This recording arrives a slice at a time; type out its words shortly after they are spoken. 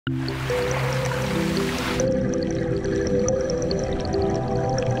Hello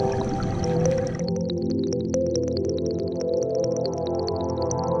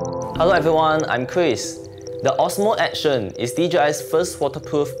everyone, I'm Chris. The Osmo Action is DJI's first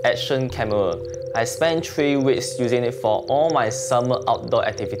waterproof action camera. I spent 3 weeks using it for all my summer outdoor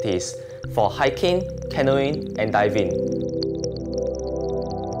activities, for hiking, canoeing and diving.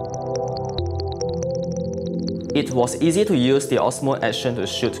 It was easy to use the Osmo Action to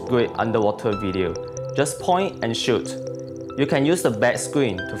shoot great underwater video. Just point and shoot. You can use the back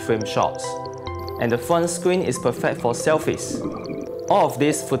screen to frame shots. And the front screen is perfect for selfies. All of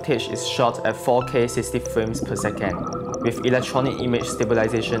this footage is shot at 4K 60 frames per second, with electronic image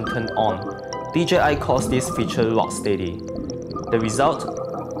stabilization turned on. DJI calls this feature Rocksteady. The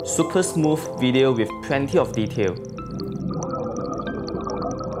result? Super smooth video with plenty of detail.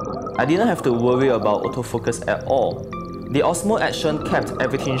 I didn't have to worry about autofocus at all. The Osmo Action kept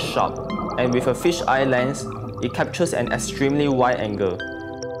everything sharp, and with a fisheye lens, it captures an extremely wide angle.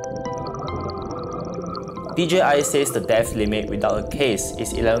 DJI says the depth limit without a case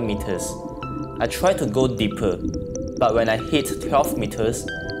is 11 meters. I tried to go deeper, but when I hit 12 meters,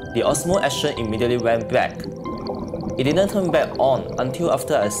 the Osmo Action immediately went black. It didn't turn back on until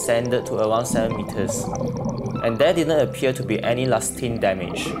after I ascended to around 7 meters, and there didn't appear to be any lasting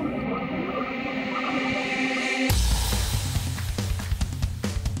damage.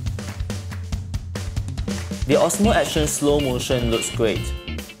 The Osmo Action slow motion looks great.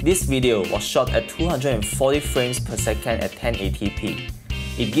 This video was shot at 240 frames per second at 1080p.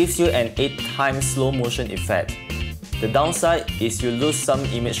 It gives you an 8 times slow motion effect. The downside is you lose some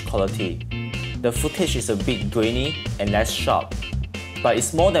image quality. The footage is a bit grainy and less sharp, but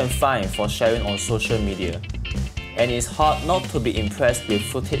it's more than fine for sharing on social media. And it's hard not to be impressed with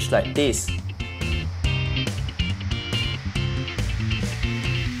footage like this.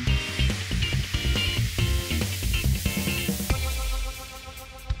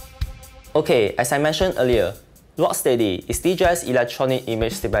 Okay, as I mentioned earlier, Rocksteady is DJI's electronic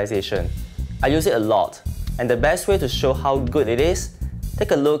image stabilization. I use it a lot, and the best way to show how good it is,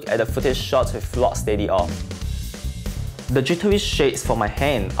 take a look at the footage shot with Rocksteady off. The jittery shakes for my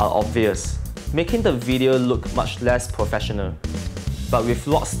hand are obvious, making the video look much less professional. But with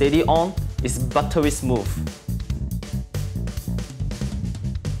Rocksteady on, it's buttery smooth.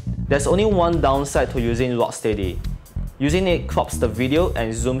 There's only one downside to using Rocksteady. Using it crops the video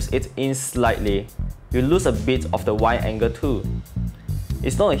and zooms it in slightly. You lose a bit of the wide angle too.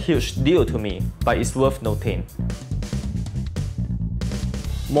 It's not a huge deal to me, but it's worth noting.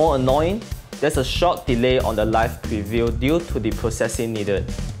 More annoying, there's a short delay on the live preview due to the processing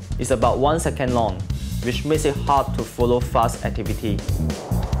needed. It's about 1 second long, which makes it hard to follow fast activity.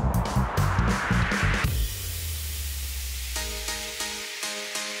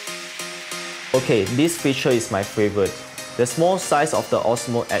 Okay, this feature is my favorite. The small size of the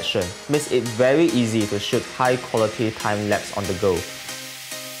Osmo Action makes it very easy to shoot high quality time-lapse on the go.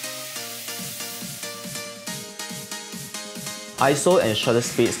 ISO and shutter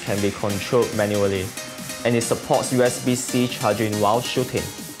speeds can be controlled manually, and it supports USB-C charging while shooting.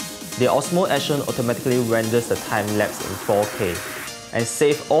 The Osmo Action automatically renders the time-lapse in 4K and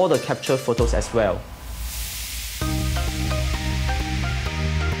saves all the captured photos as well.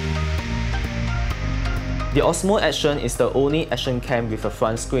 The Osmo Action is the only action cam with a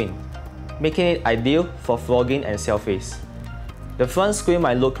front screen, making it ideal for vlogging and selfies. The front screen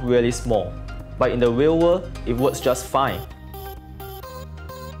might look really small, but in the real world, it works just fine.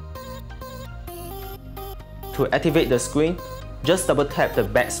 To activate the screen, just double tap the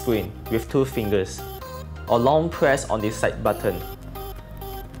back screen with 2 fingers, or long press on the side button.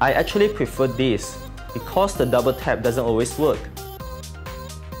 I actually prefer this because the double tap doesn't always work.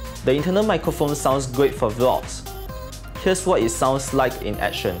 The internal microphone sounds great for vlogs. Here's what it sounds like in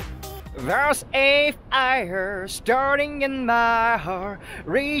action. There's a fire starting in my heart,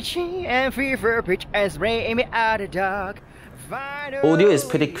 reaching and fever pitch as rain me out of the dark. Audio is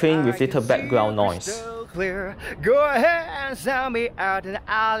pretty clean with little background noise. So clear. Go ahead and sell me out in the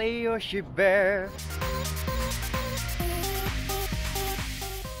alley or she bear.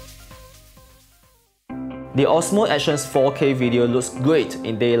 The Osmo Action's 4K video looks great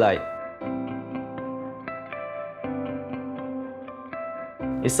in daylight.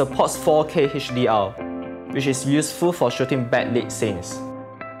 It supports 4K HDR, which is useful for shooting backlit scenes.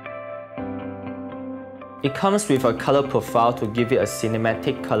 It comes with a color profile to give it a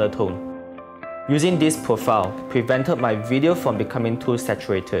cinematic color tone. Using this profile prevented my video from becoming too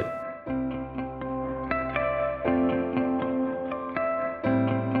saturated.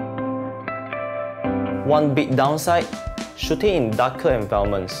 One big downside, shooting in darker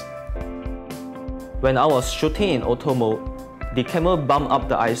environments. When I was shooting in auto mode, the camera bumped up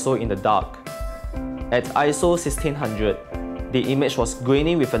the ISO in the dark. At ISO 1600, the image was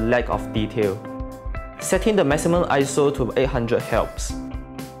grainy with a lack of detail. Setting the maximum ISO to 800 helps.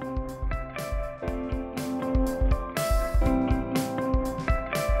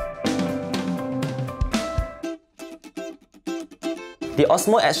 The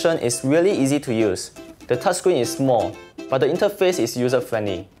Osmo Action is really easy to use. The touchscreen is small, but the interface is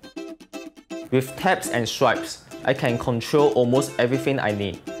user-friendly. With taps and swipes, I can control almost everything I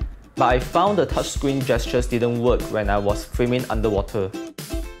need. But I found the touchscreen gestures didn't work when I was filming underwater.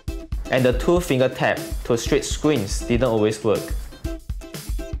 And the two-finger tap to switch screens didn't always work.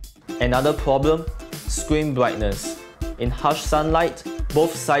 Another problem? Screen brightness. In harsh sunlight,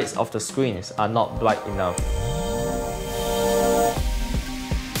 both sides of the screens are not bright enough.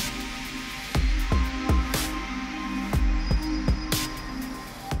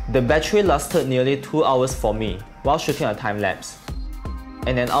 The battery lasted nearly 2 hours for me while shooting a time-lapse,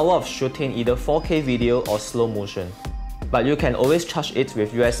 and an hour of shooting either 4K video or slow motion. But you can always charge it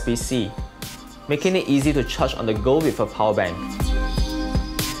with USB-C, making it easy to charge on the go with a power bank.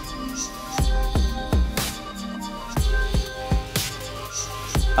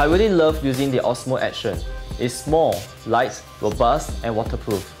 I really love using the Osmo Action. It's small, light, robust, and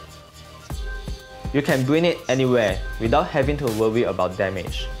waterproof. You can bring it anywhere without having to worry about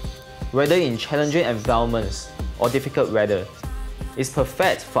damage. Whether in challenging environments or difficult weather, it's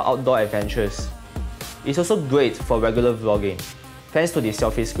perfect for outdoor adventures. It's also great for regular vlogging, thanks to the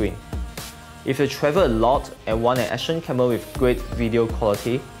selfie screen. If you travel a lot and want an action camera with great video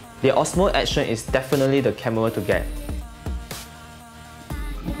quality, the Osmo Action is definitely the camera to get.